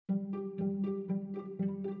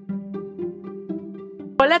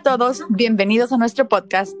Hola a todos, bienvenidos a nuestro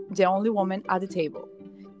podcast The Only Woman at the Table.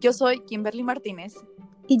 Yo soy Kimberly Martínez.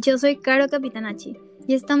 Y yo soy Caro Capitanachi,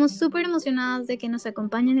 y estamos súper emocionadas de que nos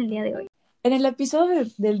acompañen el día de hoy. En el episodio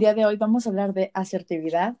del día de hoy vamos a hablar de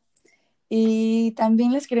asertividad y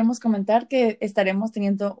también les queremos comentar que estaremos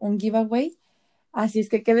teniendo un giveaway, así es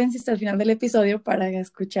que quédense hasta el final del episodio para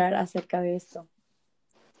escuchar acerca de esto.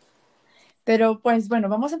 Pero pues bueno,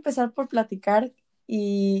 vamos a empezar por platicar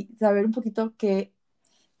y saber un poquito qué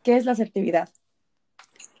es la asertividad.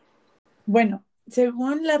 Bueno,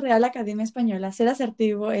 según la Real Academia Española, ser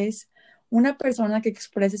asertivo es una persona que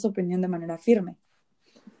exprese su opinión de manera firme.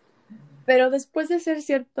 Pero después de hacer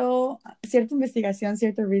cierta investigación,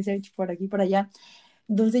 cierto research por aquí y por allá,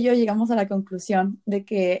 Dulce y yo llegamos a la conclusión de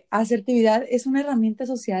que asertividad es una herramienta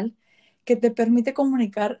social que te permite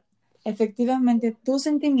comunicar efectivamente tus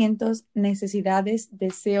sentimientos, necesidades,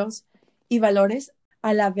 deseos y valores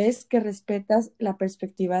a la vez que respetas la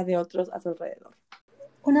perspectiva de otros a tu alrededor.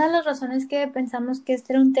 Una de las razones que pensamos que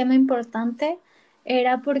este era un tema importante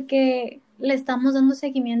era porque le estamos dando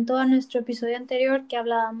seguimiento a nuestro episodio anterior que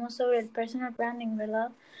hablábamos sobre el personal branding, ¿verdad?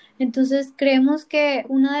 Entonces creemos que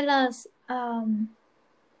una de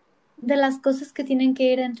las cosas que tienen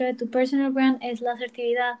que ir dentro de tu personal brand es la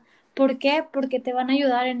asertividad. ¿Por qué? Porque te van a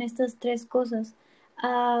ayudar en estas tres cosas.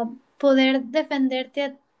 A poder defenderte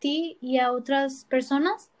a ti y a otras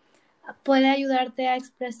personas, puede ayudarte a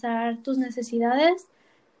expresar tus necesidades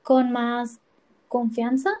con más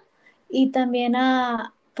confianza y también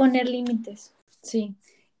a poner límites. Sí,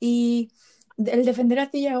 y el defender a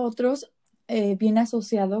ti y a otros viene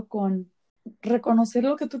asociado con reconocer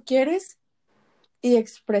lo que tú quieres y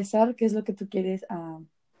expresar qué es lo que tú quieres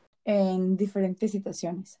en diferentes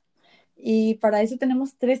situaciones. Y para eso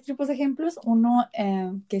tenemos tres tipos de ejemplos, uno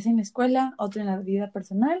que es en la escuela, otro en la vida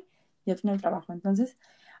personal y otro en el trabajo. Entonces,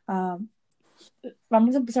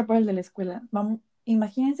 vamos a empezar por el de la escuela.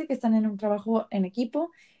 Imagínense que están en un trabajo en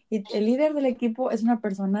equipo y el líder del equipo es una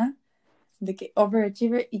persona de que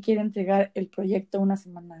overachiever y quiere entregar el proyecto una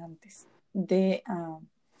semana antes de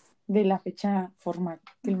la fecha formal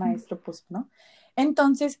que el maestro puso, ¿no?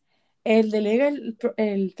 Entonces, él delega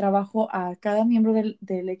el trabajo a cada miembro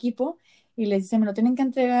del equipo y les dice, me lo tienen que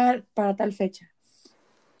entregar para tal fecha.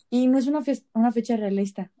 Y no es una fecha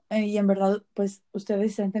realista. Y en verdad, pues,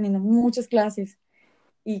 ustedes están teniendo muchas clases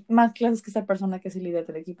y más clases que esta persona que es el líder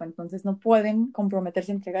del equipo. Entonces, no pueden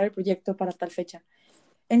comprometerse a entregar el proyecto para tal fecha.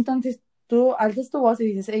 Entonces, tú alzas tu voz y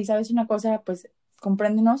dices, hey, ¿sabes una cosa? Pues,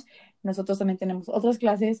 compréndenos. Nosotros también tenemos otras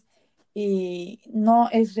clases y no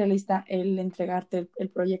es realista el entregarte el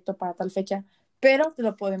proyecto para tal fecha, pero te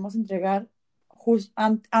lo podemos entregar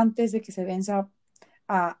antes de que se venza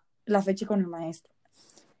a la fecha con el maestro.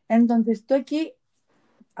 Entonces, tú aquí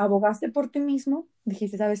abogaste por ti mismo,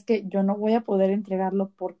 dijiste, sabes que yo no voy a poder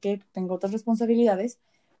entregarlo porque tengo otras responsabilidades,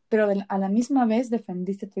 pero a la misma vez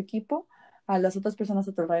defendiste a tu equipo, a las otras personas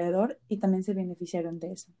a tu alrededor y también se beneficiaron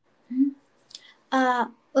de eso.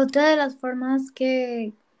 Otra de las formas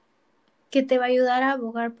que te va a ayudar a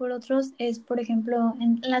abogar por otros es, por ejemplo,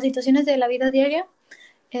 en las situaciones de la vida diaria,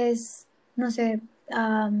 es, no sé,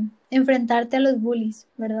 enfrentarte a los bullies,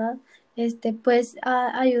 ¿verdad? Pues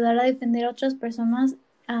ayudar a defender a otras personas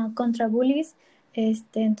contra bullies.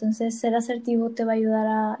 Entonces ser asertivo te va a ayudar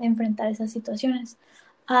a enfrentar esas situaciones.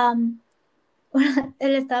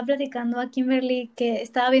 Él estaba platicando a Kimberly que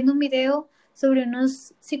estaba viendo un video sobre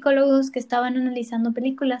unos psicólogos que estaban analizando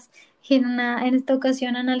películas y en esta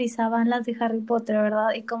ocasión analizaban las de Harry Potter,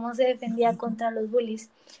 ¿verdad? Y cómo se defendía contra los bullies.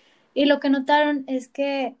 Y lo que notaron es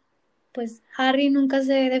que pues Harry nunca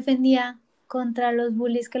se defendía contra los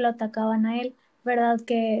bullies que lo atacaban a él, ¿verdad?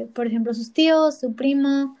 Que, por ejemplo, sus tíos, su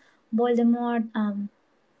primo, Voldemort,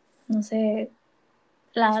 no sé,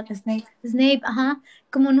 Snape, ajá,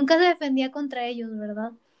 como nunca se defendía contra ellos,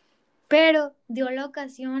 ¿verdad? Pero dio la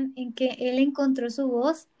ocasión en que él encontró su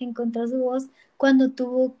voz cuando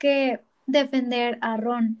tuvo que defender a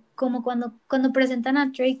Ron, como cuando presentan a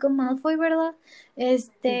Draco Malfoy, ¿verdad?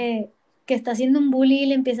 Sí. Que está haciendo un bully y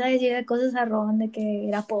le empieza a decir de cosas a Ron, de que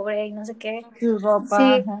era pobre y no sé qué. Su ropa. Sí,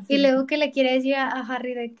 Ajá, y luego que le quiere decir a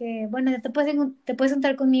Harry de que, bueno, ya te puedes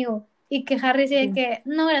sentar conmigo, y que Harry dice sí. que,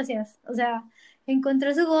 no, gracias, o sea,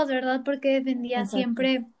 encontró su voz, ¿verdad? Porque defendía Exacto.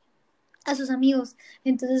 siempre a sus amigos.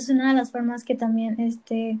 Entonces es una de las formas que también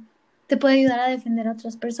te puede ayudar a defender a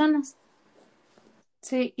otras personas.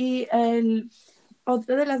 Sí, y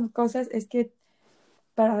otra de las cosas es que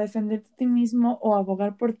para defenderte a ti mismo o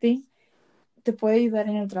abogar por ti, te puede ayudar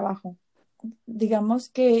en el trabajo. Digamos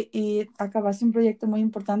que acabaste un proyecto muy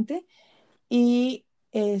importante y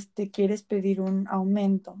quieres pedir un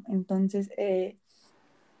aumento. Entonces,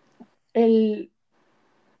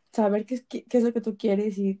 saber qué es lo que tú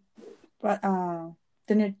quieres y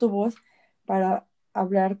tener tu voz para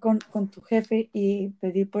hablar con tu jefe y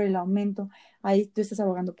pedir por el aumento. Ahí tú estás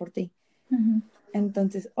abogando por ti. Ujú.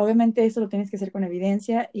 Entonces, obviamente eso lo tienes que hacer con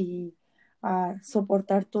evidencia y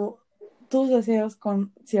soportar tus deseos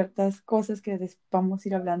con ciertas cosas que vamos a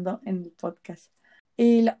ir hablando en el podcast.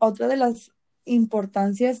 Y otra de las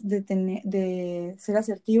importancias de ser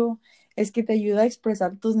asertivo es que te ayuda a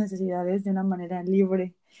expresar tus necesidades de una manera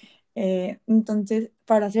libre. Entonces,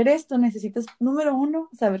 para hacer esto necesitas, número uno,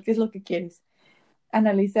 saber qué es lo que quieres,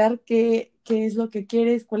 analizar qué es lo que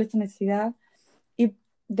quieres, cuál es tu necesidad y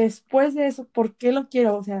después de eso, ¿por qué lo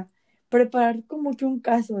quiero? O sea, preparar como que un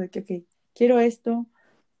caso de que, ok, quiero esto,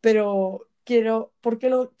 pero ¿por qué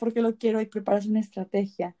lo quiero? Y preparas una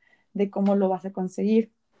estrategia de cómo lo vas a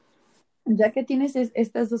conseguir. Ya que tienes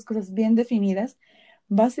estas dos cosas bien definidas,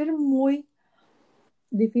 va a ser muy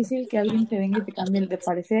difícil que alguien te venga y te cambie de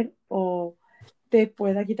parecer o te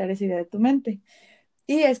pueda quitar esa idea de tu mente.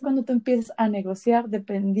 Y es cuando tú empiezas a negociar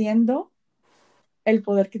dependiendo el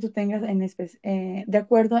poder que tú tengas de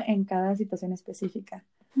acuerdo en cada situación específica.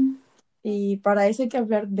 Y para eso hay que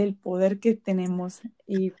hablar del poder que tenemos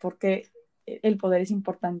y por qué el poder es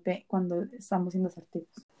importante cuando estamos siendo asertivos.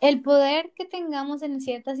 El poder que tengamos en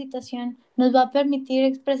cierta situación nos va a permitir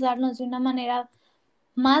expresarnos de una manera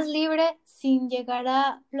más libre sin llegar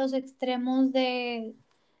a los extremos de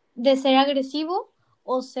ser agresivo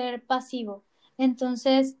o ser pasivo.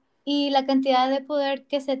 Entonces, y la cantidad de poder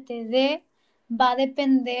que se te dé va a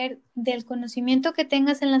depender del conocimiento que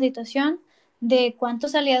tengas en la situación, de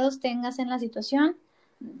cuántos aliados tengas en la situación,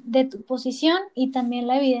 de tu posición y también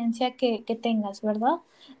la evidencia que tengas, ¿verdad?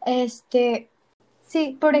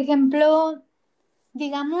 Sí, por ejemplo,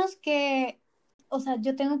 digamos que, o sea,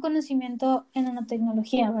 yo tengo conocimiento en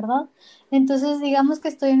nanotecnología, ¿verdad? Entonces, digamos que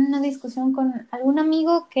estoy en una discusión con algún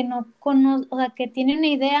amigo que no conoce, o sea, que tiene una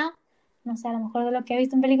idea, no sé, a lo mejor de lo que ha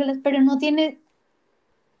visto en películas, pero no tiene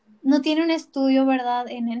un estudio, ¿verdad?,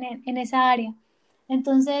 en esa área.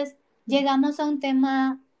 Entonces, llegamos a un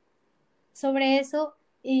tema sobre eso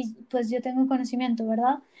y pues yo tengo conocimiento,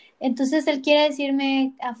 ¿verdad? Entonces él quiere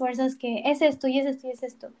decirme a fuerzas que es esto y es esto y es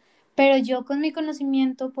esto, pero yo con mi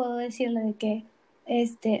conocimiento puedo decirle de que,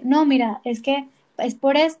 no, mira, es que es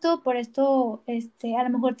por esto, a lo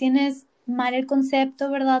mejor tienes mal el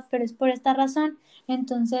concepto, ¿verdad? Pero es por esta razón,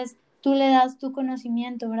 entonces tú le das tu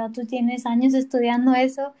conocimiento, ¿verdad? Tú tienes años estudiando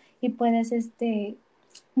eso y puedes,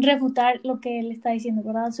 refutar lo que él está diciendo,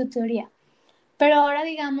 ¿verdad? Su teoría. Pero ahora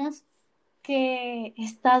digamos que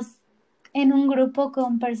estás en un grupo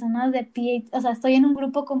con personas de PhD, o sea, estoy en un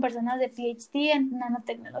grupo con personas de PhD en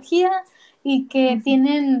nanotecnología y que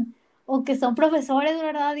tienen, o que son profesores,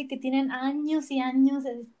 ¿verdad? Y que tienen años y años,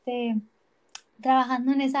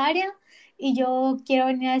 trabajando en esa área y yo quiero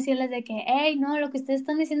venir a decirles de que, hey, no, lo que ustedes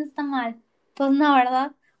están diciendo está mal. Pues no,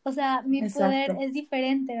 ¿verdad? O sea, mi poder Exacto, es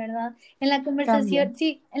diferente, ¿verdad? En la cambia. conversación,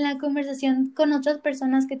 sí, en la conversación con otras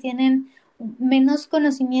personas que tienen menos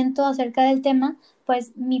conocimiento acerca del tema,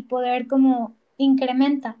 pues mi poder como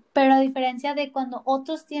incrementa, pero a diferencia de cuando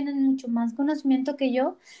otros tienen mucho más conocimiento que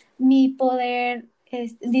yo, mi poder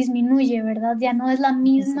disminuye, ¿verdad? Ya no es la Exacto.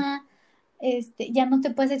 misma, ya no te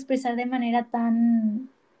puedes expresar de manera tan,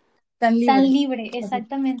 Tan tan libre. libre, Así.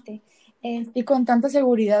 exactamente. Y con tanta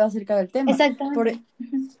seguridad acerca del tema. Exactamente.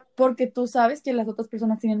 Ujú, Porque tú sabes que las otras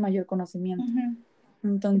personas tienen mayor conocimiento. ujú,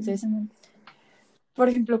 Entonces, exactamente. por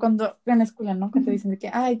ejemplo, cuando en la escuela, ¿no? Que te Ujú, dicen de que,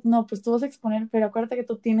 ay, no, pues tú vas a exponer, pero acuérdate que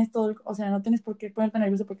tú tienes todo, o sea, no tienes por qué ponerte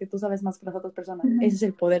nervioso porque tú sabes más que las otras personas. ujú, Ese es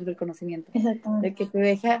el poder del conocimiento, de exactamente. que te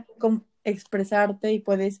deja expresarte y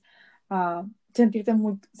puedes sentirte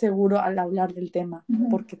muy seguro al hablar del tema Ujú,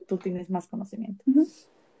 porque tú tienes más conocimiento. ujú,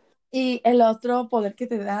 Y el otro poder que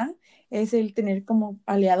te da es el tener como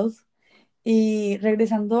aliados. Y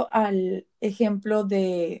regresando al ejemplo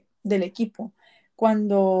del equipo,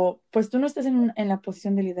 cuando pues tú no estás en la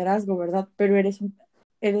posición de liderazgo, ¿verdad? Pero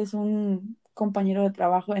eres un compañero de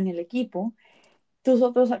trabajo en el equipo, tus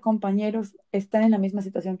otros compañeros están en la misma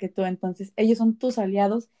situación que tú, entonces ellos son tus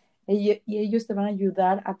aliados y ellos te van a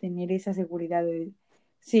ayudar a tener esa seguridad de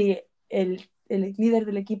si el líder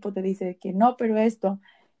del equipo te dice que no, pero esto,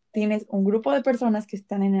 tienes un grupo de personas que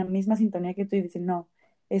están en la misma sintonía que tú y dicen, no,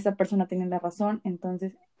 esa persona tiene la razón,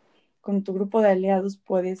 entonces con tu grupo de aliados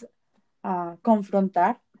puedes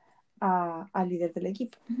confrontar al líder del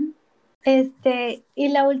equipo. ujú. Y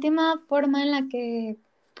la última forma en la que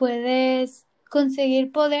puedes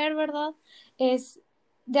conseguir poder, ¿verdad? Es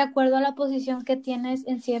de acuerdo a la posición que tienes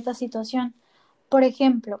en cierta situación. Por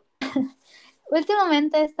ejemplo,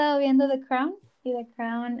 últimamente he estado viendo The Crown y The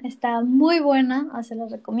Crown está muy buena, se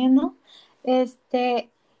los recomiendo. Este,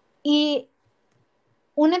 Y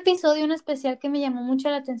un episodio en especial que me llamó mucho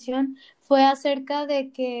la atención fue acerca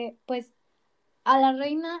de que, pues, a la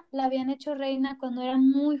reina la habían hecho reina cuando era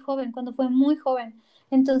muy joven, cuando fue muy joven.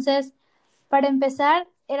 Entonces, para empezar,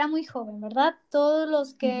 era muy joven, ¿verdad? Todos los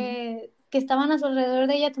Ujú. que estaban a su alrededor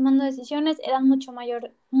de ella tomando decisiones eran mucho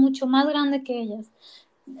mayor, mucho más grandes que ellas.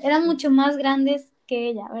 Eran Sí. mucho más grandes que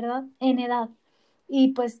ella, ¿verdad? En edad. Y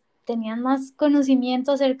pues tenían más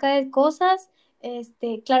conocimiento acerca de cosas.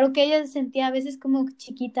 Claro que ella se sentía a veces como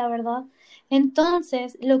chiquita, ¿verdad?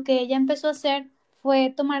 Entonces, lo que ella empezó a hacer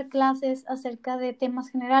fue tomar clases acerca de temas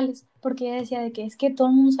generales, porque ella decía de que es que todo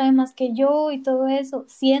el mundo sabe más que yo y todo eso,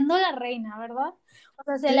 siendo la reina, ¿verdad? O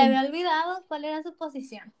sea, se le Sí. había olvidado cuál era su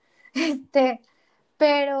posición. Este,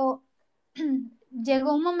 pero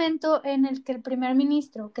llegó un momento en el que el primer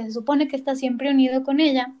ministro, que se supone que está siempre unido con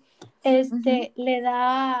ella, Ujú. le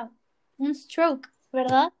da un stroke,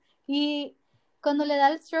 ¿verdad? Y cuando le da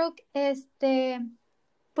el stroke,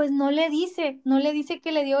 pues no le dice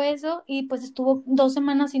que le dio eso y pues estuvo 2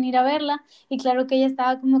 semanas sin ir a verla y claro que ella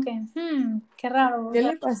estaba como que, qué raro, o ¿Qué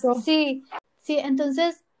sea, le pasó? sí, sí,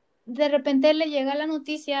 entonces de repente le llega la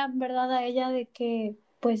noticia, ¿verdad? A ella de que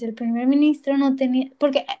pues el primer ministro no tenía,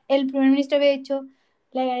 porque el primer ministro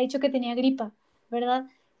le había dicho que tenía gripa, ¿verdad?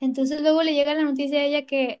 Entonces luego le llega la noticia a ella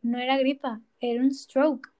que no era gripa, era un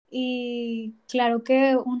stroke. Y claro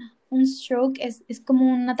que un stroke es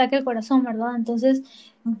como un ataque al corazón, ¿verdad? Entonces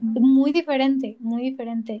Ujú. muy diferente, muy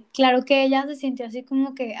diferente. Claro que ella se sintió así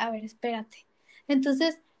como que, a ver, espérate.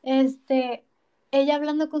 Entonces, ella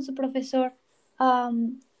hablando con su profesor,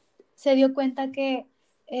 um, se dio cuenta que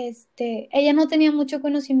ella no tenía mucho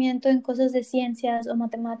conocimiento en cosas de ciencias o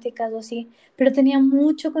matemáticas o así, pero tenía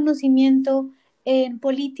mucho conocimiento en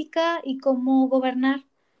política y cómo gobernar,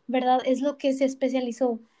 ¿verdad? Es lo que se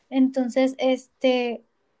especializó. Entonces,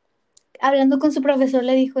 hablando con su profesor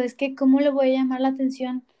le dijo, es que ¿cómo le voy a llamar la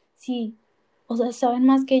atención si, o sea, saben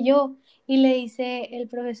más que yo? Y le dice el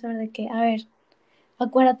profesor de que, a ver,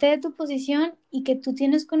 acuérdate de tu posición y que tú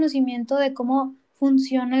tienes conocimiento de cómo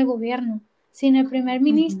funciona el gobierno. Sin el primer Ujú.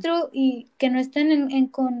 ministro y que no estén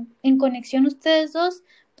en conexión ustedes dos,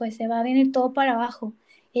 pues se va a venir todo para abajo.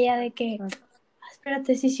 Y ella de que, Exacto.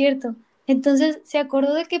 espérate, sí es cierto. Entonces se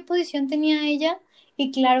acordó de qué posición tenía ella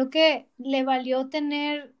y claro que le valió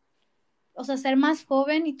tener, o sea, ser más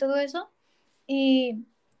joven y todo eso. Y,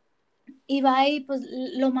 y va y pues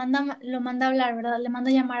lo manda a hablar, ¿verdad? Le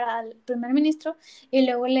manda a llamar al primer ministro y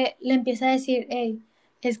luego le empieza a decir, hey,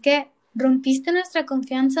 es que rompiste nuestra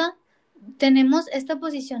confianza, tenemos esta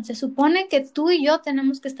posición, se supone que tú y yo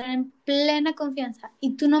tenemos que estar en plena confianza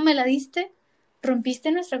y tú no me la diste,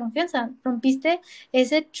 rompiste nuestra confianza, rompiste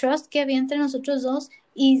ese trust que había entre nosotros dos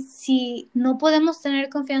y si no podemos tener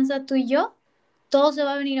confianza tú y yo, todo se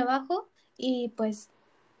va a venir abajo y pues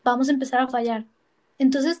vamos a empezar a fallar.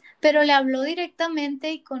 Entonces, pero le habló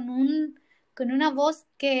directamente y con una voz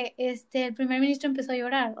que el primer ministro empezó a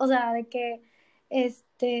llorar, o sea, de que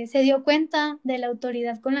se dio cuenta de la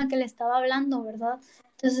autoridad con la que le estaba hablando, ¿verdad?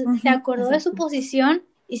 Entonces, se Ujú. acordó de su Exacto. posición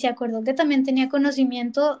y se acordó que también tenía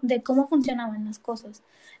conocimiento de cómo funcionaban las cosas.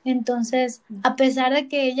 Entonces, a pesar de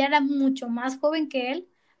que ella era mucho más joven que él,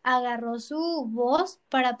 agarró su voz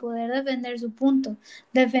para poder defender su punto,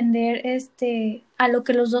 defender a lo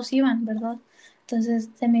que los dos iban, ¿verdad? Entonces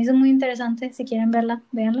se me hizo muy interesante, si quieren verla,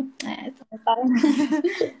 véanlo. Está muy padre.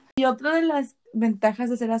 Y otra de las ventajas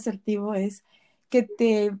de ser asertivo es que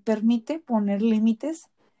te permite poner límites.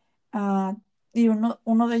 ah, y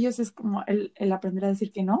uno de ellos es como el aprender a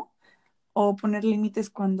decir que no, o poner límites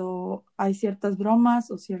cuando hay ciertas bromas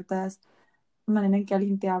o ciertas maneras en que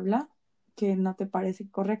alguien te habla que no te parece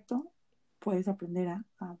correcto. Puedes aprender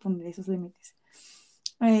a poner esos límites.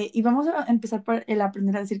 Y vamos a empezar por el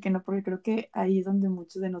aprender a decir que no, porque creo que ahí es donde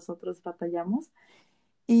muchos de nosotros batallamos.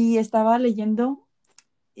 Y estaba leyendo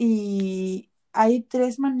y hay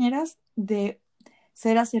tres maneras de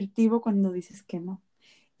ser asertivo cuando dices que no.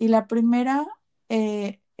 Y la primera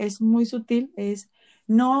es muy sutil, es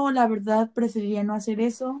no, la verdad preferiría no hacer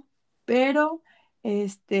eso, pero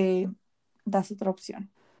das otra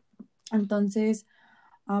opción. Entonces,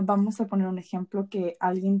 vamos a poner un ejemplo que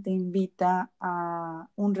alguien te invita a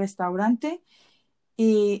un restaurante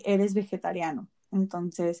y eres vegetariano.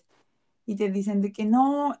 Entonces, y te dicen de que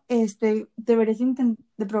no, deberías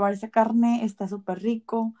de probar esa carne, está súper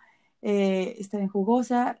rico, está bien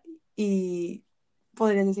jugosa y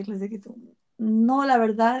podrías decirles de que tú, no, la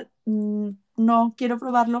verdad, no quiero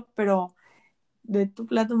probarlo, pero de tu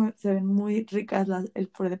plato se ven muy ricas el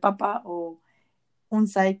puré de papa o un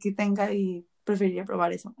side que tenga y preferiría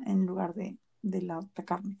probar eso en lugar de la otra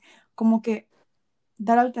carne. Como que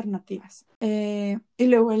dar alternativas. Y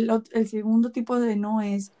luego el segundo tipo de no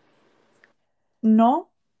es no,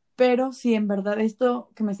 pero si en verdad esto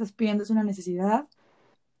que me estás pidiendo es una necesidad,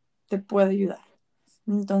 te puedo ayudar.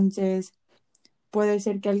 Entonces, puede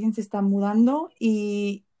ser que alguien se está mudando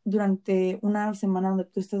y durante una semana donde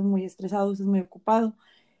tú estás muy estresado, estás muy ocupado,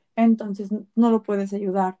 entonces no lo puedes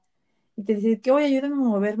ayudar. Y te dice que, oye, ayúdame a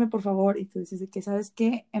moverme, por favor. Y tú dices que, ¿sabes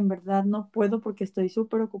qué? En verdad no puedo porque estoy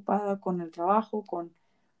súper ocupada con el trabajo, con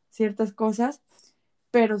ciertas cosas,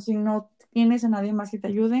 pero si no tienes a nadie más que te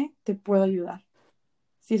ayude, te puedo ayudar.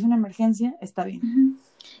 Si es una emergencia, está bien. Uh-huh.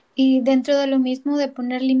 Y dentro de lo mismo de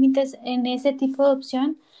poner límites en ese tipo de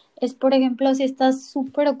opción, es por ejemplo si estás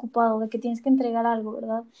súper ocupado de que tienes que entregar algo,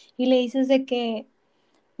 ¿verdad? Y le dices de que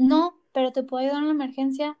no, pero te puedo ayudar en la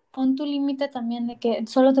emergencia, pon tu límite también de que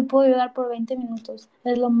solo te puedo ayudar por 20 minutos,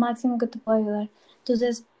 es lo máximo que te puedo ayudar.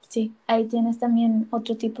 Entonces, sí, ahí tienes también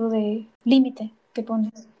otro tipo de límite que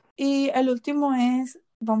pones. Y el último es,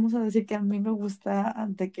 vamos a decir que a mí me gusta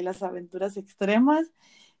de que las aventuras extremas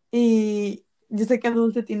y yo sé que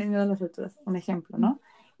Dulce tiene miedo a las alturas, un ejemplo, ¿no?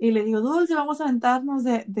 Y le digo, Dulce, vamos a aventarnos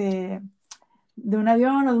de un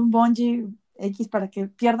avión o de un bungee X para que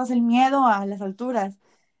pierdas el miedo a las alturas.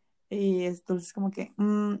 Y entonces como que,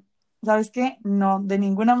 ¿sabes qué? No, de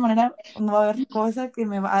ninguna manera no va a haber cosa que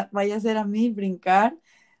vaya a hacer a mí brincar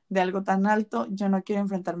de algo tan alto. Yo no quiero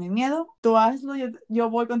enfrentar mi miedo. Tú hazlo, yo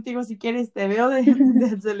voy contigo si quieres, te veo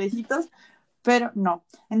desde lejitos, pero no.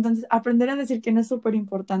 Entonces, aprender a decir que no es súper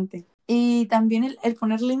importante. Y también el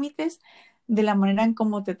poner límites de la manera en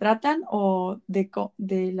cómo te tratan o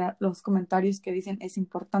los comentarios que dicen es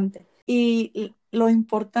importante. Y lo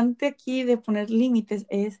importante aquí de poner límites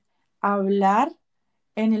es hablar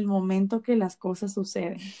en el momento que las cosas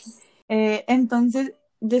suceden. Entonces,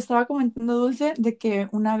 yo estaba comentando, Dulce, de que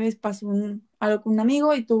una vez pasó algo con un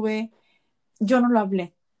amigo y yo no lo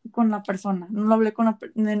hablé con la persona, no lo hablé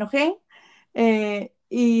me enojé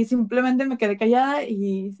y simplemente me quedé callada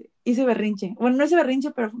y hice berrinche. Bueno, no hice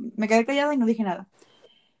berrinche, pero me quedé callada y no dije nada.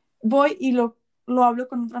 Voy y lo hablo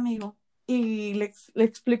con otro amigo y le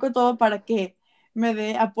explico todo para que me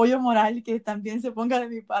dé apoyo moral y que también se ponga de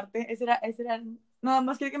mi parte. Ese era, nada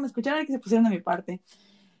más quería que me escucharan y que se pusieran de mi parte.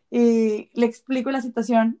 Y le explico la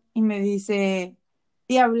situación y me dice,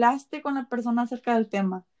 ¿y hablaste con la persona acerca del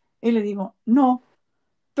tema? Y le digo, no,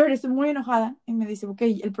 pero estoy muy enojada. Y me dice, ok,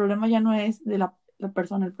 el problema ya no es de la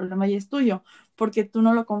persona, el problema ya es tuyo, porque tú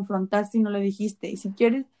no lo confrontaste y no le dijiste. Y si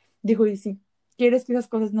quieres, dijo, y si quieres que esas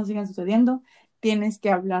cosas no sigan sucediendo, tienes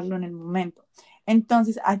que hablarlo en el momento.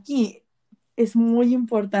 Entonces, aquí es muy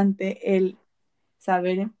importante el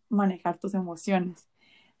saber manejar tus emociones.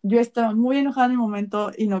 Yo estaba muy enojada en el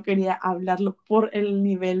momento y no quería hablarlo por el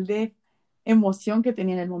nivel de emoción que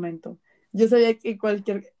tenía en el momento. Yo sabía que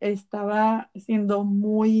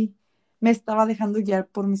me estaba dejando guiar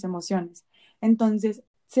por mis emociones. Entonces,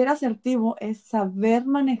 ser asertivo es saber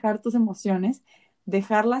manejar tus emociones,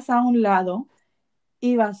 dejarlas a un lado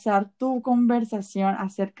y basar tu conversación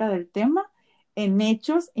acerca del tema en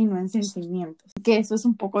hechos y no en sentimientos. Que eso es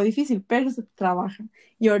un poco difícil, pero se trabaja.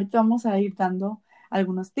 Y ahorita vamos a ir dando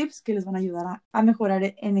algunos tips que les van a ayudar a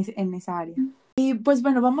mejorar en esa área. Y pues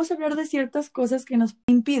bueno, vamos a hablar de ciertas cosas que nos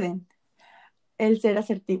impiden el ser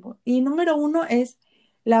asertivo. Y número uno es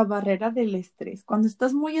la barrera del estrés. Cuando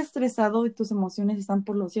estás muy estresado y tus emociones están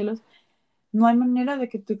por los cielos, no hay manera de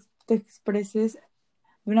que tú te expreses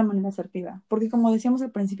de una manera asertiva. Porque como decíamos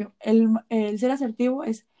al principio, el ser asertivo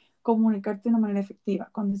es comunicarte de una manera efectiva.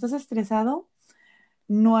 Cuando estás estresado,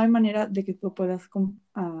 no hay manera de que tú puedas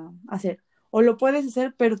hacer. O lo puedes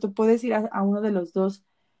hacer, pero tú puedes ir a uno de los dos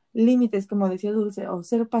límites, como decía Dulce, o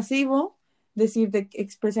ser pasivo,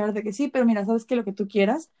 expresar de que sí, pero mira, sabes que lo que tú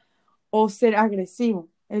quieras, o ser agresivo,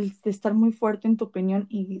 el de estar muy fuerte en tu opinión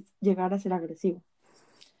y llegar a ser agresivo.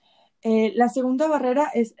 La segunda barrera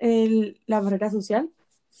es la barrera social,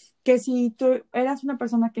 que si tú eras una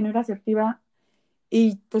persona que no era asertiva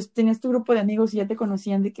y pues tenías tu grupo de amigos y ya te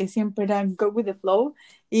conocían de que siempre era go with the flow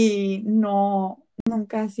y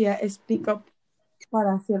nunca hacía speak up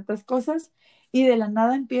para ciertas cosas y de la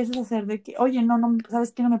nada empiezas a hacer de que, oye, no,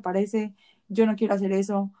 ¿sabes qué? No me parece, yo no quiero hacer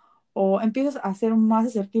eso, o empiezas a ser más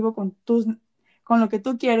asertivo con lo que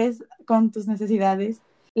tú quieres, con tus necesidades.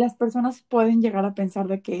 Las personas pueden llegar a pensar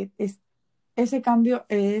de que ese cambio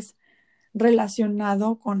es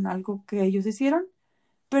relacionado con algo que ellos hicieron,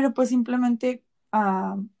 pero pues simplemente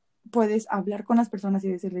puedes hablar con las personas y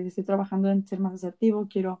decirles, estoy trabajando en ser más asertivo,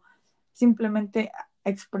 quiero simplemente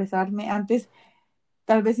expresarme. Antes,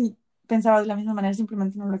 tal vez si pensaba de la misma manera,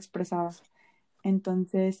 simplemente no lo expresaba.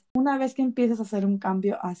 Entonces, una vez que empiezas a hacer un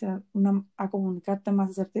cambio a comunicarte más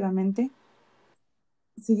asertivamente,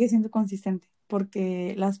 sigue siendo consistente,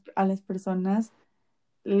 porque a las personas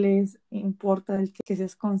les importa el que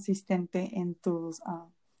seas consistente en tus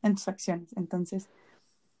acciones. Entonces,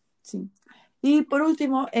 sí. Y por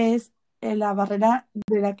último es la barrera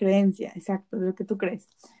de la creencia, exacto, de lo que tú crees.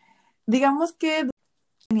 Digamos que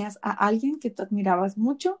tenías a alguien que tú admirabas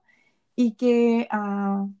mucho y que,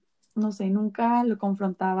 no sé, nunca lo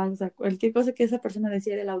confrontabas, o sea, cualquier cosa que esa persona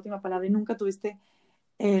decía era la última palabra y nunca tuviste,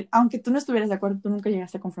 aunque tú no estuvieras de acuerdo, tú nunca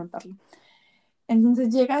llegaste a confrontarlo.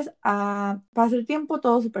 Entonces pasa el tiempo,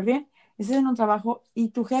 todo súper bien, estás en un trabajo y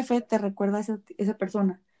tu jefe te recuerda a esa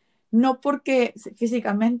persona. No porque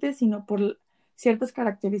físicamente, sino por ciertas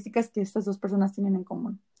características que estas dos personas tienen en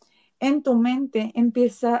común. En tu mente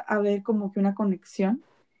empieza a haber como que una conexión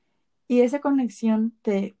y esa conexión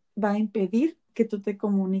te va a impedir que tú te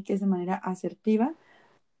comuniques de manera asertiva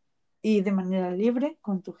y de manera libre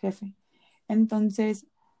con tu jefe. Entonces,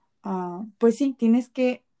 pues sí, tienes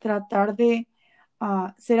que tratar de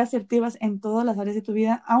ser asertivas en todas las áreas de tu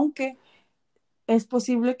vida, aunque es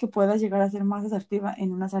posible que puedas llegar a ser más asertiva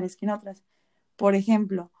en unas áreas que en otras. Por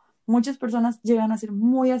ejemplo, muchas personas llegan a ser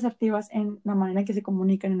muy asertivas en la manera en que se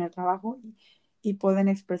comunican en el trabajo y pueden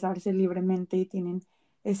expresarse libremente y tienen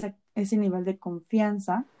ese nivel de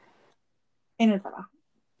confianza en el trabajo.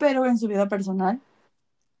 Pero en su vida personal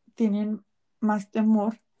tienen más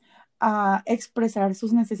temor a expresar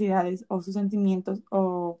sus necesidades o sus sentimientos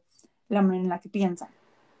o la manera en la que piensan.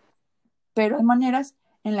 Pero hay maneras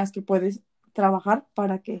en las que puedes trabajar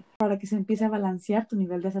para que se empiece a balancear tu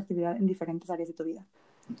nivel de asertividad en diferentes áreas de tu vida.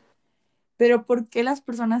 Pero ¿por qué las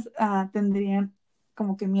personas tendrían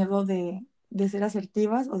como que miedo de ser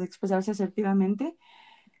asertivas o de expresarse asertivamente?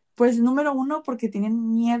 Pues número uno, porque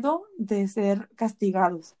tienen miedo de ser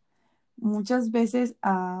castigados. Muchas veces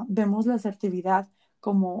vemos la asertividad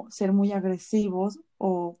como ser muy agresivos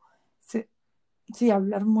o sí,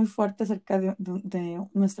 hablar muy fuerte acerca de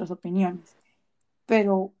nuestras opiniones.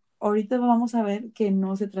 Pero ahorita vamos a ver que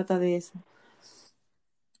no se trata de eso.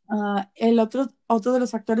 Otro de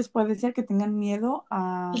los factores puede ser que tengan miedo El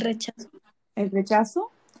a rechazo. el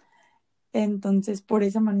rechazo, entonces por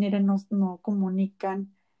esa manera no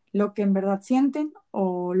comunican lo que en verdad sienten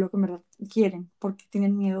o lo que en verdad quieren, porque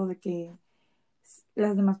tienen miedo de que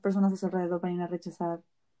las demás personas a su alrededor vayan a rechazar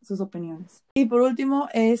sus opiniones. Y por último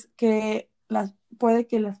es que puede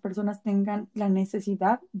que las personas tengan la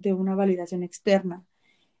necesidad de una validación externa.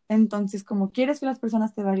 Entonces, como quieres que las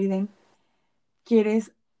personas te validen,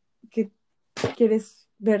 quieres que quieres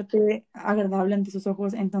verte agradable ante sus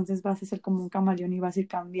ojos, entonces vas a ser como un camaleón y vas a ir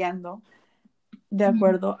cambiando de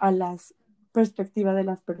acuerdo a las perspectivas de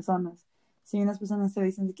las personas. Si unas personas te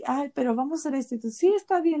dicen de que, ay, pero vamos a hacer esto, y tú, sí,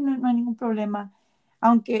 está bien, no hay ningún problema,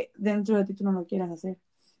 aunque dentro de ti tú no lo quieras hacer.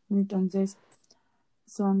 Entonces,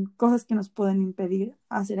 son cosas que nos pueden impedir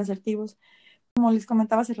a ser asertivos. Como les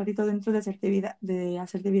comentaba hace ratito, dentro de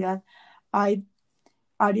asertividad hay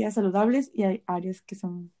áreas saludables y hay áreas que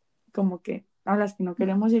son como que a las que no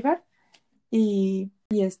queremos llegar y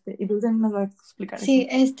Dulce nos va a explicar eso. Sí,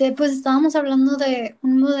 pues estábamos hablando de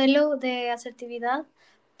un modelo de asertividad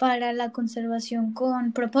para la conservación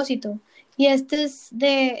con propósito. Y es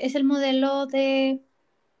el modelo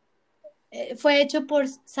fue hecho por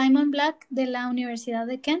Simon Black de la Universidad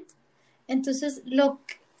de Kent. Entonces,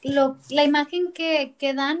 la imagen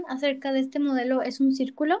que dan acerca de este modelo es un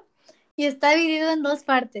círculo y está dividido en dos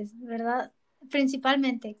partes, ¿verdad?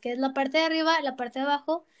 Principalmente, que es la parte de arriba y la parte de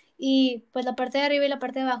abajo, y pues la parte de arriba y la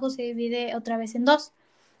parte de abajo se divide otra vez en dos.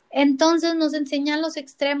 Entonces nos enseñan los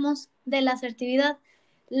extremos de la asertividad.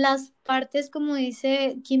 Las partes, como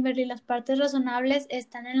dice Kimberly, las partes razonables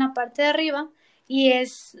están en la parte de arriba y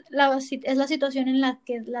es la situación en la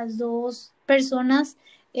que las dos personas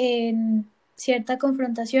en cierta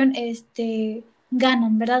confrontación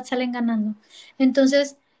ganan, ¿verdad? Salen ganando.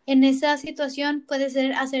 Entonces, en esa situación puede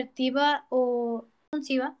ser asertiva o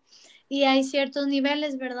responsiva y hay ciertos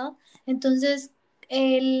niveles, ¿verdad? Entonces,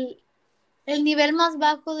 el nivel más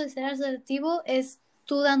bajo de ser asertivo es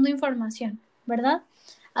tú dando información, ¿verdad?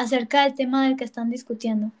 Acerca del tema del que están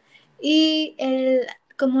discutiendo. Y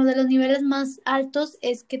como de los niveles más altos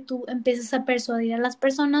es que tú empiezas a persuadir a las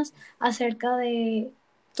personas acerca de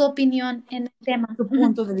tu opinión en el tema. Tu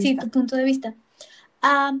punto de Sí, vista. tu punto de vista.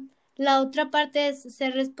 Ah, la otra parte es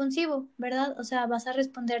ser responsivo, ¿verdad? O sea, vas a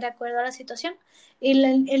responder de acuerdo a la situación. Y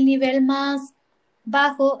el nivel más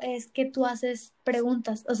bajo es que tú haces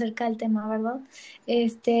preguntas acerca del tema, ¿verdad?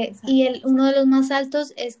 Y uno de los más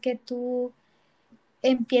altos es que tú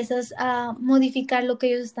empiezas a modificar lo que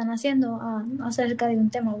ellos están haciendo acerca de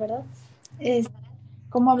un tema, ¿verdad?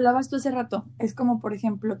 Como hablabas tú hace rato, es como, por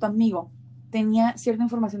ejemplo, tu amigo. tenía cierta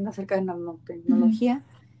información acerca de nanotecnología,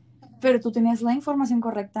 pero tú tenías la información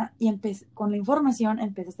correcta y con la información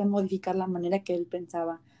empezaste a modificar la manera que él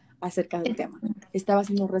pensaba acerca del tema. Estaba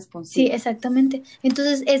siendo Sí, responsivo. exactamente.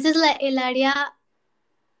 Entonces, ese es el área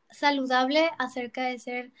saludable acerca de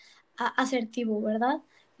ser asertivo, ¿verdad?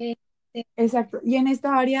 Exacto. Y en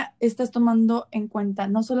esta área estás tomando en cuenta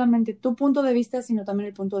no solamente tu punto de vista, sino también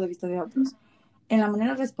el punto de vista de otros. En la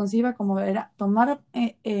manera responsiva, como era tomar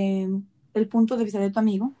el punto de vista de tu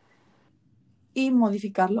amigo y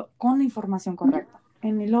modificarlo con la información correcta.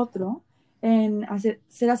 En el otro, en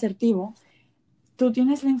ser asertivo, tú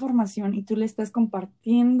tienes la información y tú le estás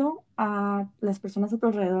compartiendo a las personas a tu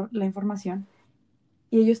alrededor la información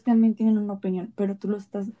y ellos también tienen una opinión, pero tú lo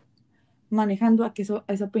estás manejando a que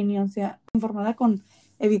esa opinión sea informada con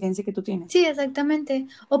evidencia que tú tienes. Sí, exactamente.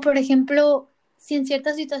 O por ejemplo, si en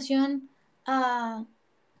cierta situación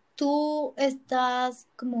tú estás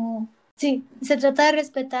como, sí, se trata de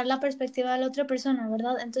respetar la perspectiva de la otra persona,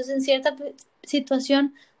 ¿verdad? Entonces en cierta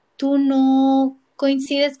situación tú no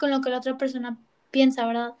coincides con lo que la otra persona piensa,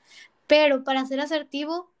 ¿verdad? Pero para ser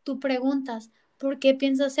asertivo, tú preguntas, ¿por qué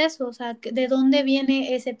piensas eso? O sea, ¿de dónde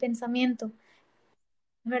viene ese pensamiento?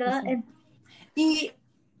 ¿Verdad? Y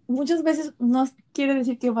muchas veces no quiere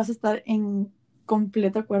decir que vas a estar en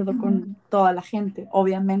completo acuerdo con toda la gente.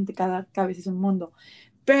 Obviamente, cada cabeza es un mundo.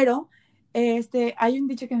 Pero hay un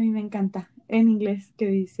dicho que a mí me encanta en inglés que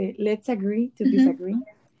dice, let's agree to disagree.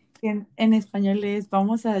 Que en español es,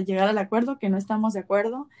 vamos a llegar al acuerdo, que no estamos de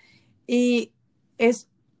acuerdo. Y es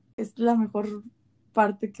la mejor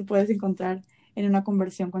parte que puedes encontrar en una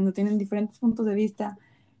conversión. Cuando tienen diferentes puntos de vista,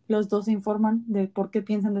 los dos se informan de por qué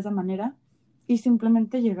piensan de esa manera y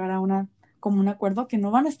simplemente llegar a como un acuerdo que no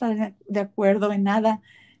van a estar de acuerdo en nada,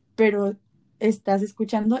 pero estás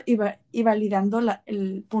escuchando y validando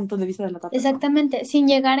el punto de vista de la otra persona. Exactamente, sin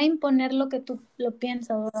llegar a imponer lo que tú lo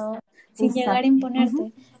piensas, ¿verdad? Sin llegar a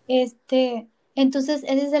imponerte. Entonces,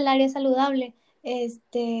 ese es el área saludable.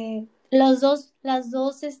 Las dos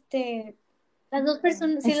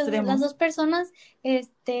personas, sí, las dos personas,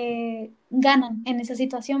 ganan en esa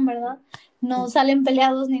situación, ¿verdad? No salen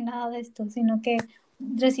peleados ni nada de esto, sino que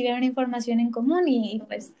recibieron información en común y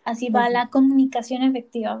pues así va la comunicación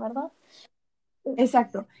efectiva, ¿verdad?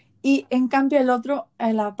 Exacto. Y en cambio el otro,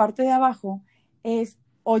 en la parte de abajo, es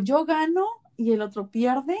o yo gano y el otro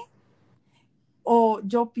pierde, o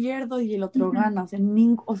yo pierdo y el otro gana.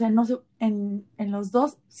 O sea, no sé, en los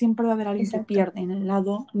dos siempre va a haber alguien que pierde en el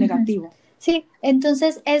lado negativo. Sí,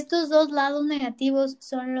 entonces estos dos lados negativos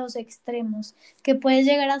son los extremos, que puedes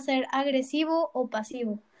llegar a ser agresivo o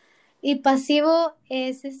pasivo. Y pasivo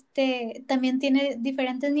es también tiene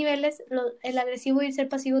diferentes niveles, el agresivo y el ser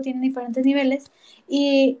pasivo tienen diferentes niveles,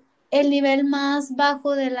 y el nivel más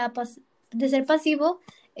bajo de ser pasivo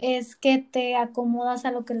es que te acomodas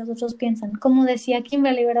a lo que los otros piensan. Como decía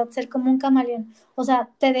Kimberly, ¿verdad? Ser como un camaleón. O sea,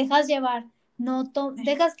 te dejas llevar, no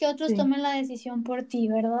dejas que otros tomen la decisión por ti,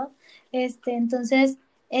 ¿verdad? Entonces,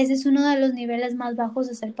 ese es uno de los niveles más bajos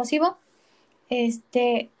de ser pasivo.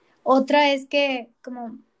 Otra es que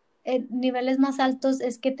como niveles más altos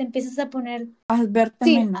es que te empiezas a poner a verte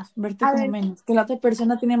como menos, que la otra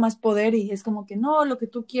persona tiene más poder y es como que no, lo que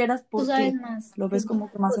tú quieras porque tú sabes más, lo ves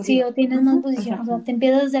como que más arriba. Sí, o tienes más posición, o sea, te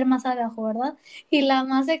empiezas a hacer más abajo, ¿verdad? Y la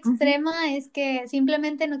más extrema es que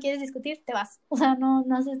simplemente no quieres discutir, te vas, o sea, no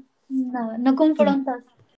haces nada, no confrontas.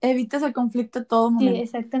 Evitas el conflicto a todo momento. Sí,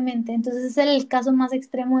 exactamente, entonces es el caso más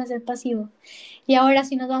extremo de ser pasivo. Y ahora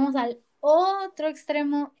si nos vamos al otro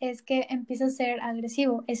extremo es que empieza a ser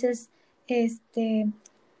agresivo. Ese es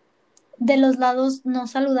de los lados no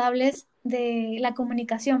saludables de la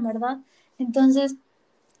comunicación, ¿verdad? Entonces,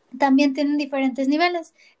 también tienen diferentes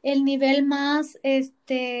niveles. El nivel más,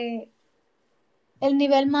 el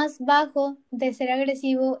nivel más bajo de ser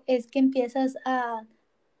agresivo es que empiezas a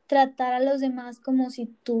tratar a los demás como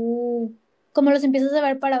si como los empiezas a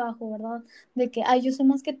ver para abajo, ¿verdad? De que, ay, yo sé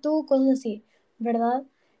más que tú, cosas así, ¿verdad?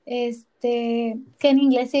 Que en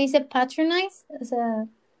inglés se dice patronize, o sea,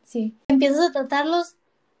 sí. Empiezas a tratarlos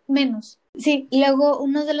menos. Sí, luego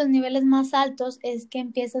uno de los niveles más altos es que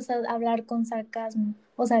empiezas a hablar con sarcasmo.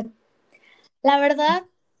 O sea, la verdad,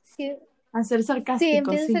 sí, A ser sarcástico,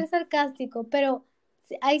 empieza a ser sarcástico, pero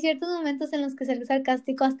hay ciertos momentos en los que ser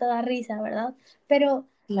sarcástico hasta da risa, ¿verdad? Pero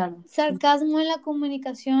sarcasmo en la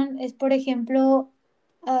comunicación es, por ejemplo,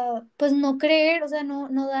 pues no creer, o sea,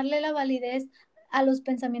 no darle la validez a los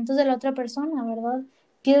pensamientos de la otra persona, ¿verdad?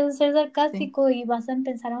 Quieres ser sarcástico y vas a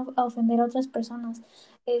empezar a ofender a otras personas.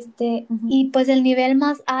 Y pues el nivel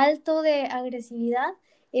más alto de agresividad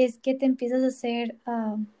es que te empiezas a hacer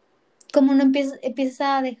como no empiezas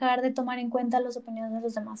a dejar de tomar en cuenta las opiniones de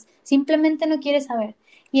los demás. Simplemente no quieres saber.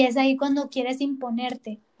 Y es ahí cuando quieres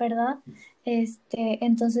imponerte, ¿verdad?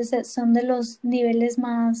 Entonces son de los niveles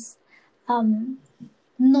más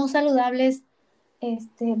no saludables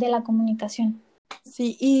de la comunicación.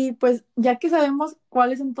 Sí, y pues ya que sabemos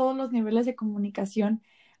cuáles son todos los niveles de comunicación,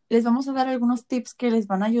 les vamos a dar algunos tips que les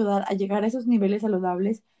van a ayudar a llegar a esos niveles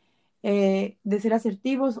saludables de ser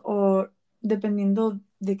asertivos o dependiendo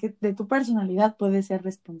de tu personalidad puede ser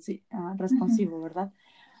responsivo, ¿verdad?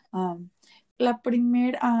 Um, la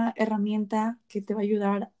primera herramienta que te va a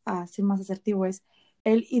ayudar a ser más asertivo es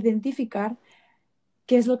el identificar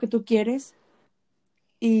qué es lo que tú quieres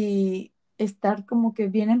y estar como que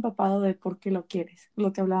bien empapado de por qué lo quieres,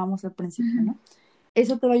 lo que hablábamos al principio, ¿no?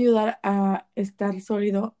 Eso te va a ayudar a estar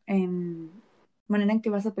sólido en manera en que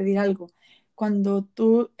vas a pedir algo. Cuando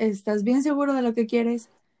tú estás bien seguro de lo que quieres,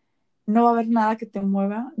 no va a haber nada que te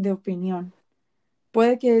mueva de opinión.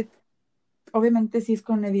 Puede que, obviamente, si es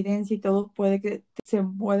con evidencia y todo, puede que se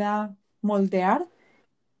pueda moldear,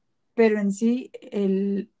 pero en sí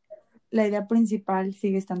la idea principal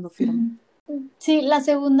sigue estando firme. Sí, la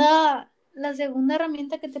segunda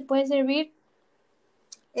herramienta que te puede servir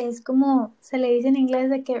es como se le dice en inglés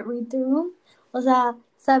de que read the room, o sea,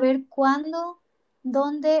 saber cuándo,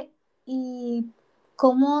 dónde y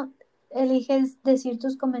cómo eliges decir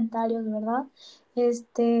tus comentarios, ¿verdad?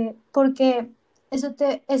 Porque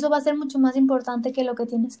eso va a ser mucho más importante que lo que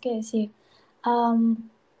tienes que decir. Am,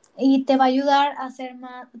 y te va a ayudar a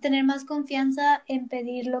tener más confianza en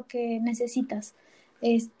pedir lo que necesitas.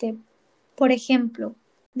 Este, por ejemplo,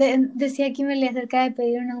 decía Kimberly acerca de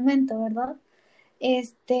pedir un aumento, ¿verdad?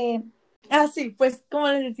 Este, Sí, pues como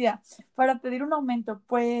les decía, para pedir un aumento,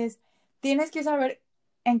 pues tienes que saber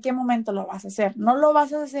en qué momento lo vas a hacer. No lo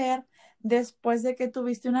vas a hacer después de que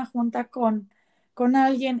tuviste una junta con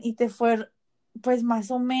alguien y te fue, pues más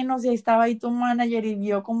o menos, y ahí estaba ahí tu manager y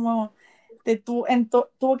vio como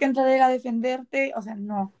tuvo que entrar él a defenderte. O sea,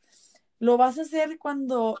 no. Lo vas a hacer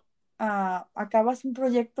cuando acabas un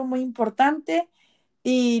proyecto muy importante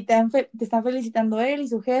y te están felicitando él y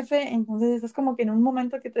su jefe, entonces estás como que en un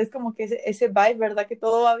momento que traes como que ese vibe, ¿verdad? Que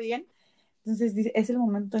todo va bien, entonces es el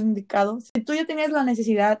momento indicado. Si tú ya tenías la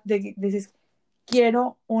necesidad dices,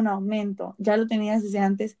 quiero un aumento, ya lo tenías desde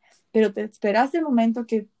antes, pero te esperaste el momento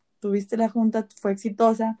que tuviste la junta, fue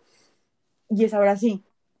exitosa, y es ahora sí.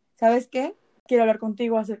 ¿Sabes qué? Quiero hablar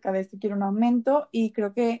contigo acerca de esto, quiero un aumento y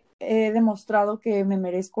creo que he demostrado que me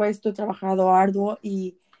merezco esto, he trabajado arduo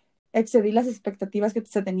y excedí las expectativas que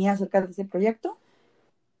se tenía acerca de ese proyecto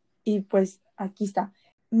y pues aquí está.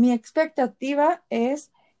 Mi expectativa es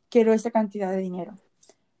quiero esta cantidad de dinero.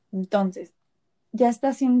 Entonces, ya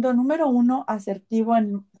está siendo número uno asertivo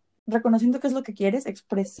en reconociendo qué es lo que quieres,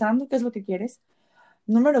 expresando qué es lo que quieres.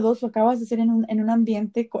 Número dos, lo acabas de hacer en un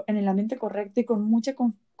ambiente, en el ambiente correcto y con mucha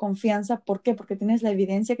confianza. ¿Por qué? Porque tienes la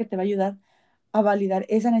evidencia que te va a ayudar a validar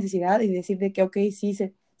esa necesidad y decir de que, ok, sí,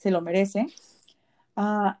 se lo merece.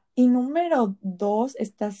 Y número dos,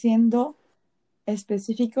 está siendo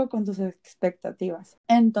específico con tus expectativas.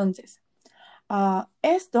 Entonces,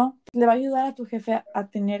 esto le va a ayudar a tu jefe a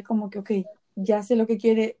tener como que, ok, ya sé lo que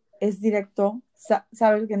quiere, es directo,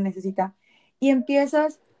 sabe lo que necesita. Y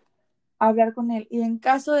empiezas a hablar con él. Y en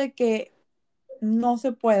caso de que no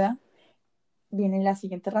se pueda, viene la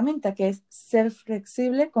siguiente herramienta, que es ser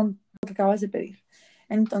flexible con lo que acabas de pedir.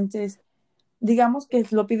 Entonces, digamos que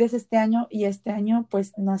lo pides este año y este año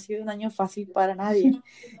pues no ha sido un año fácil para nadie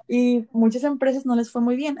y muchas empresas no les fue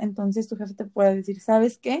muy bien, entonces tu jefe te puede decir,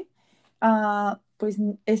 ¿sabes qué? Pues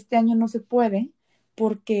este año no se puede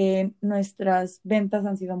porque nuestras ventas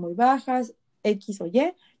han sido muy bajas, X o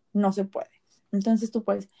Y, no se puede. Entonces tú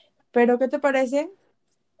puedes, pero ¿qué te parece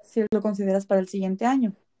si lo consideras para el siguiente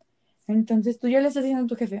año? Entonces tú ya le estás diciendo a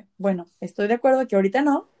tu jefe, bueno, estoy de acuerdo que ahorita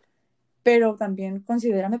no, pero también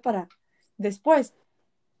considérame para después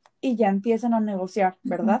y ya empiezan a negociar,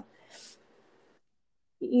 ¿verdad?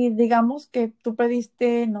 Y digamos que tú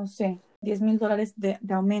pediste, no sé, $10,000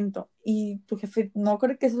 de aumento y tu jefe no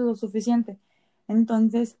cree que eso es lo suficiente.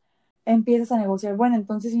 Entonces empiezas a negociar, bueno,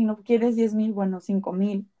 entonces si no quieres 10,000, bueno,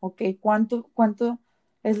 5,000, ok, ¿cuánto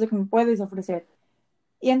es lo que me puedes ofrecer?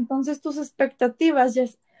 Y entonces tus expectativas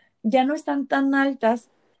ya no están tan altas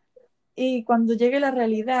y cuando llegue la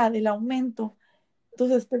realidad, el aumento, tus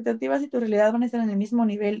expectativas y tu realidad van a estar en el mismo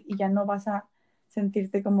nivel y ya no vas a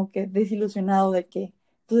sentirte como que desilusionado de que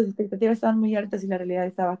tus expectativas estaban muy altas y la realidad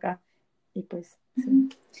estaba acá. Y pues, sí.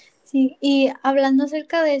 sí, y hablando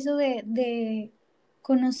acerca de eso de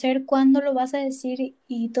conocer cuándo lo vas a decir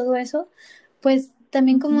y todo eso, pues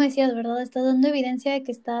también como decías, ¿verdad? Estás dando evidencia de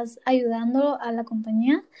que estás ayudando a la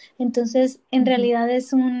compañía, entonces en realidad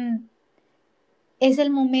es el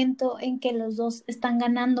momento en que los dos están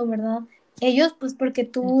ganando, ¿verdad? Ellos pues porque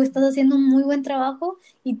tú estás haciendo un muy buen trabajo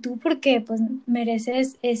y tú porque pues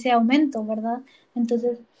mereces ese aumento, ¿verdad?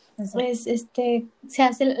 Entonces, pues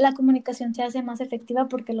la comunicación se hace más efectiva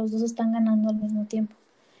porque los dos están ganando al mismo tiempo.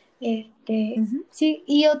 Sí,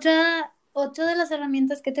 y otra de las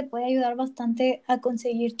herramientas que te puede ayudar bastante a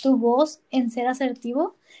conseguir tu voz en ser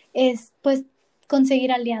asertivo es pues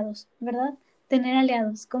conseguir aliados, ¿verdad? Tener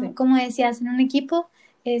aliados. Como decías, en un equipo,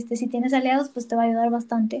 si tienes aliados, pues te va a ayudar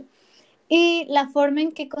bastante. Y la forma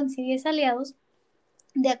en que consigues aliados,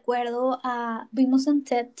 de acuerdo a, vimos un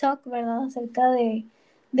TED Talk, ¿verdad? Acerca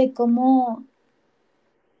de cómo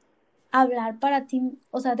hablar para ti,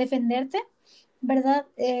 o sea, defenderte, ¿verdad?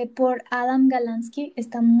 Por Adam Galansky,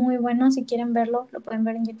 está muy bueno, si quieren verlo, lo pueden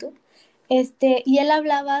ver en YouTube. Y él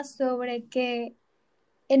hablaba sobre que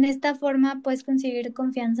en esta forma puedes conseguir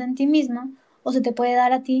confianza en ti mismo, o se te puede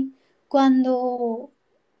dar a ti cuando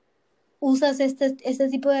usas este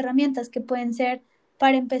tipo de herramientas que pueden ser,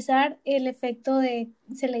 para empezar, el efecto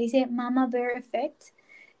se le dice Mama Bear Effect,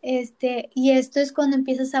 y esto es cuando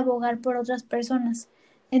empiezas a abogar por otras personas.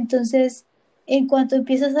 Entonces, en cuanto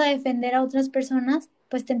empiezas a defender a otras personas,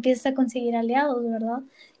 pues te empiezas a conseguir aliados, ¿verdad?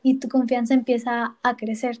 Y tu confianza empieza a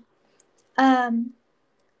crecer.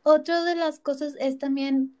 Otra de las cosas es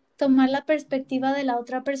también tomar la perspectiva de la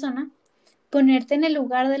otra persona, ponerte en el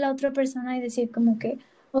lugar de la otra persona y decir como que,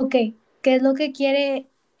 ok, ¿qué es lo que quiere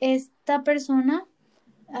esta persona?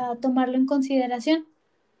 Tomarlo en consideración.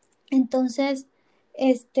 Entonces,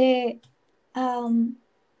 um,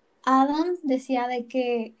 Adam decía de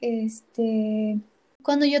que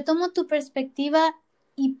cuando yo tomo tu perspectiva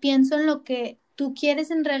y pienso en lo que tú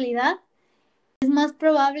quieres en realidad, es más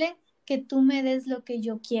probable que tú me des lo que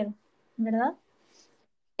yo quiero, ¿verdad?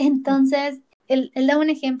 Entonces, él da un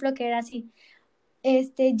ejemplo que era así.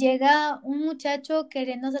 Llega un muchacho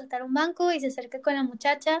queriendo asaltar un banco y se acerca con la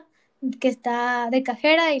muchacha que está de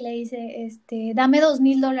cajera y le dice, dame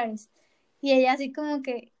 $2,000. Y ella así como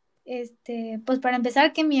que, pues para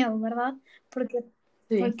empezar, qué miedo, ¿verdad? Porque,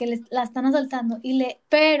 la están asaltando.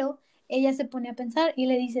 Pero ella se pone a pensar y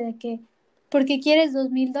le dice de que, ¿por qué quieres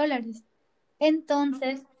 $2,000?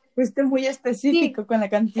 Entonces, Fuiste muy específico con la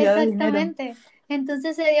cantidad de dinero. exactamente.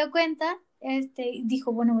 Entonces se dio cuenta,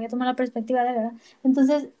 dijo, bueno, voy a tomar la perspectiva de verdad.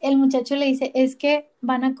 Entonces el muchacho le dice, es que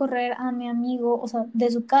van a correr a mi amigo, o sea,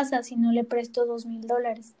 de su casa si no le presto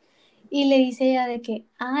 $2,000. Y le dice ella de que,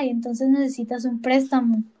 ay, entonces necesitas un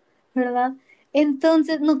préstamo, ¿verdad?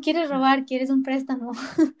 Entonces no quieres robar, quieres un préstamo.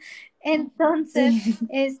 Entonces,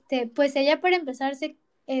 pues ella para empezarse,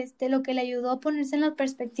 lo que le ayudó a ponerse en la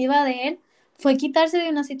perspectiva de él fue quitarse de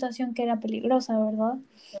una situación que era peligrosa, ¿verdad?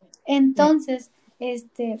 Entonces,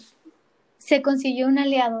 se consiguió un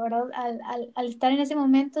aliado, ¿verdad? Al estar en ese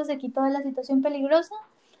momento se quitó de la situación peligrosa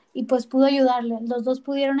y pues pudo ayudarle, los dos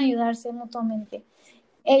pudieron ayudarse mutuamente.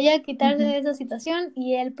 Ella quitarse de esa situación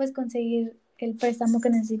y él pues conseguir el préstamo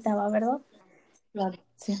que necesitaba, ¿verdad? Claro,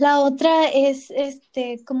 sí. La otra es,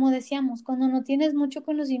 como decíamos, cuando no tienes mucho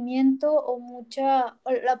conocimiento o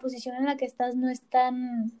la posición en la que estás no es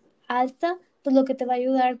tan alta, pues lo que te va a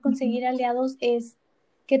ayudar a conseguir aliados es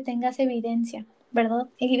que tengas evidencia, ¿verdad?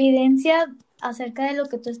 Evidencia acerca de lo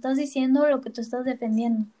que tú estás diciendo, lo que tú estás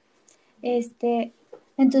defendiendo.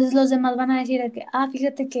 Entonces los demás van a decir de que,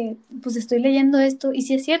 fíjate que pues estoy leyendo esto y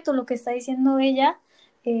si es cierto lo que está diciendo ella,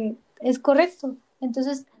 es correcto.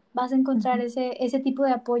 Entonces vas a encontrar ese tipo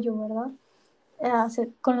de apoyo, ¿verdad?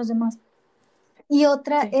 Con los demás. Y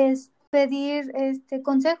otra es pedir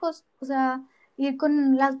consejos, o sea, ir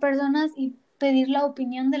con las personas y pedir la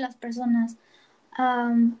opinión de las personas.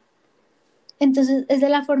 Entonces es de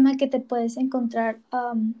la forma que te puedes encontrar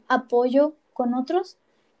apoyo con otros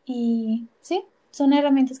y sí, son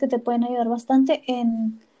herramientas que te pueden ayudar bastante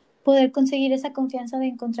en poder conseguir esa confianza de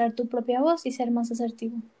encontrar tu propia voz y ser más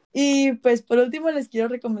asertivo. Y pues por último les quiero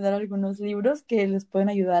recomendar algunos libros que les pueden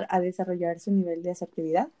ayudar a desarrollar su nivel de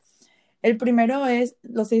asertividad. El primero es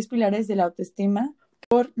Los 6 pilares de la autoestima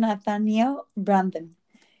por Nathaniel Branden.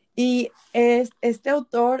 Y este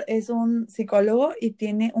autor es un psicólogo y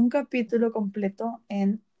tiene un capítulo completo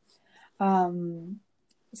en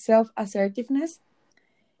self-assertiveness.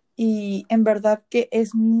 Y en verdad que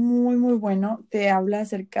es muy, muy bueno. Te habla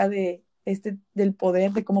acerca del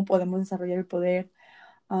poder, de cómo podemos desarrollar el poder,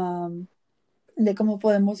 de cómo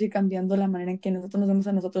podemos ir cambiando la manera en que nosotros nos vemos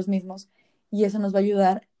a nosotros mismos. Y eso nos va a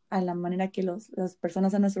ayudar a la manera que las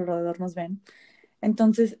personas a nuestro alrededor nos ven.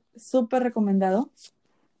 Entonces, súper recomendado.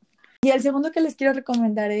 Y el segundo que les quiero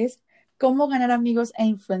recomendar es Cómo ganar amigos e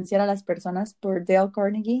influenciar a las personas por Dale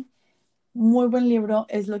Carnegie. Muy buen libro,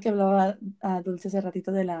 es lo que hablaba Dulce hace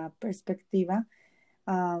ratito de la perspectiva.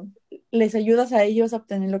 Les ayudas a ellos a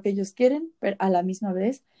obtener lo que ellos quieren, pero a la misma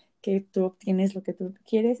vez que tú obtienes lo que tú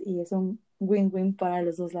quieres y es un win-win para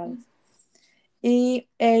los dos lados. Y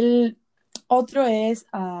el otro es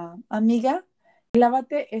Amiga,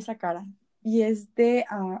 lávate esa cara. Y es de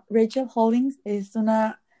Rachel Hollings, es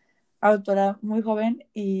una autora muy joven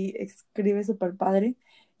y escribe súper padre.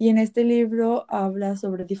 Y en este libro habla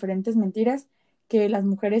sobre diferentes mentiras que las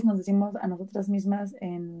mujeres nos decimos a nosotras mismas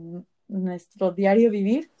en nuestro diario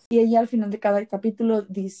vivir. Y ella al final de cada capítulo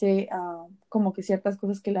dice como que ciertas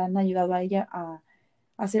cosas que le han ayudado a ella a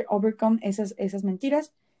hacer overcome esas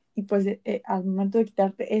mentiras. Y pues al momento de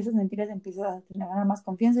quitarte esas mentiras empiezas a ganar más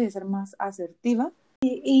confianza y a ser más asertiva.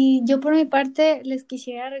 Y yo por mi parte les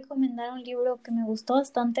quisiera recomendar un libro que me gustó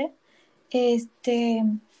bastante, que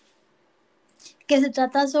se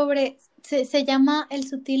trata sobre, se llama El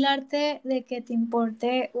sutil arte de que te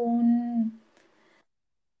importe un...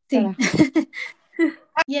 Sí.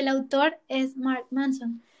 Y el autor es Mark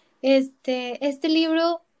Manson. Este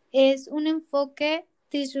libro es un enfoque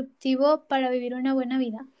disruptivo para vivir una buena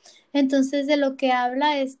vida. Entonces, de lo que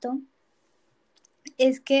habla esto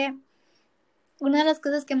es que una de las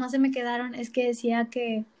cosas que más se me quedaron es que decía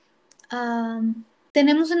que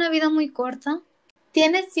tenemos una vida muy corta,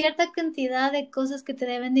 tienes cierta cantidad de cosas que te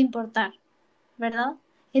deben de importar, ¿verdad?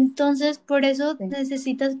 Entonces, por eso Sí.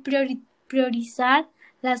 necesitas priorizar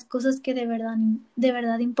las cosas que de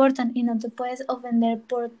verdad importan y no te puedes ofender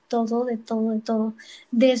por todo, de todo, de todo.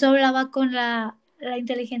 De eso hablaba con la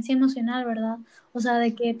inteligencia emocional, ¿verdad? O sea,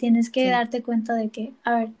 de que tienes que darte cuenta de que,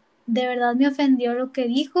 a ver, ¿de verdad me ofendió lo que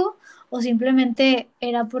dijo? O simplemente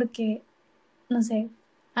era porque, no sé,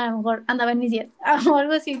 a lo mejor andaba en mis días o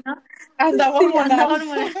algo así, ¿no? Andaba hormonal.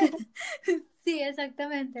 Sí,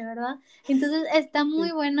 exactamente, ¿verdad? Entonces está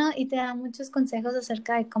muy bueno y te da muchos consejos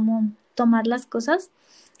acerca de cómo tomar las cosas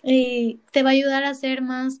y te va a ayudar a ser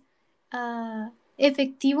más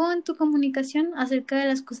efectivo en tu comunicación acerca de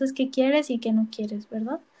las cosas que quieres y que no quieres,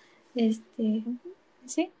 ¿verdad? Sí.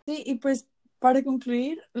 Sí, y pues para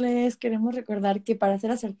concluir, les queremos recordar que para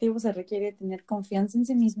ser asertivo se requiere tener confianza en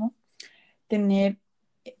sí mismo, tener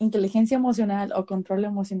inteligencia emocional o control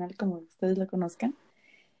emocional, como ustedes lo conozcan,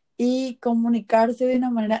 y comunicarse de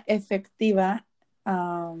una manera efectiva,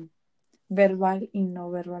 verbal y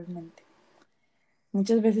no verbalmente.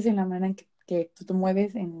 Muchas veces en la manera en que tú te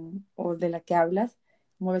mueves o de la que hablas,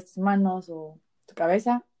 mueves tus manos o tu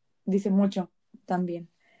cabeza, dice mucho también.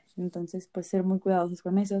 Entonces, pues ser muy cuidadosos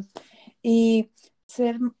con eso. Y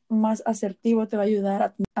ser más asertivo te va a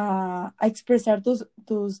ayudar a expresar tus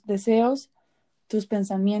deseos, tus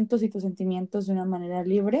pensamientos y tus sentimientos de una manera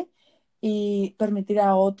libre y permitir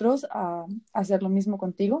a otros hacer lo mismo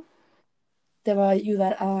contigo. Te va a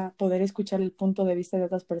ayudar a poder escuchar el punto de vista de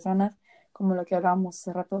otras personas, como lo que hablábamos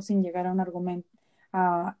hace rato, sin llegar a un argumento,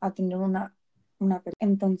 a tener una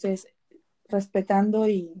entonces, respetando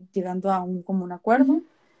y llegando a un común acuerdo. Uh-huh.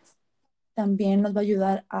 También nos va a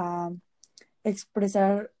ayudar a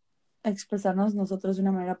expresarnos nosotros de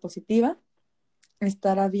una manera positiva,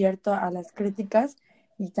 estar abierto a las críticas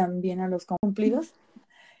y también a los cumplidos.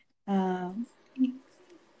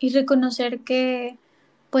 Y reconocer que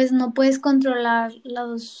pues no puedes controlar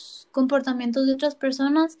los comportamientos de otras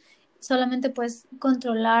personas, solamente puedes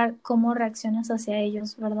controlar cómo reaccionas hacia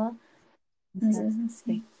ellos, ¿verdad? Entonces,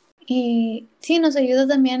 sí. Y sí, nos ayuda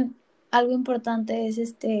también, algo importante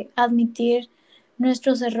es admitir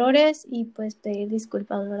nuestros errores y pues pedir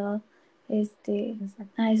disculpas, ¿verdad?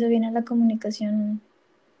 A eso viene la comunicación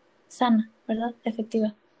sana, ¿verdad?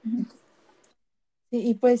 Efectiva. Uh-huh. Sí,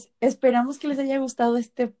 y pues esperamos que les haya gustado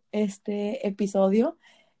este episodio.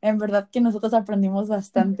 En verdad que nosotros aprendimos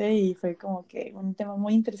bastante y fue como que un tema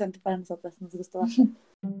muy interesante para nosotras. Nos gustó bastante.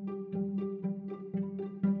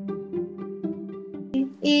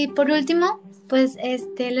 Y por último, pues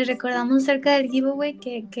les recordamos acerca del giveaway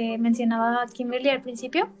que mencionaba Kimberly al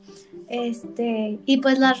principio. Y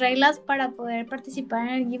pues las reglas para poder participar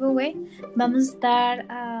en el giveaway, vamos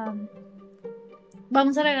a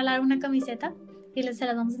regalar una camiseta y se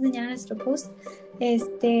las vamos a enseñar en nuestro post. Pues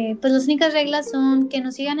las únicas reglas son que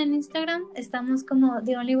nos sigan en Instagram, estamos como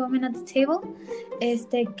The Only Woman at the Table,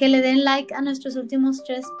 que le den like a nuestros últimos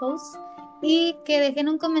 3 posts y que dejen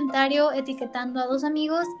un comentario etiquetando a 2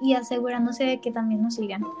 amigos y asegurándose de que también nos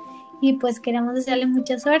sigan. Y pues queremos desearle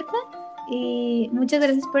mucha suerte y muchas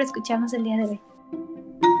gracias por escucharnos el día de hoy.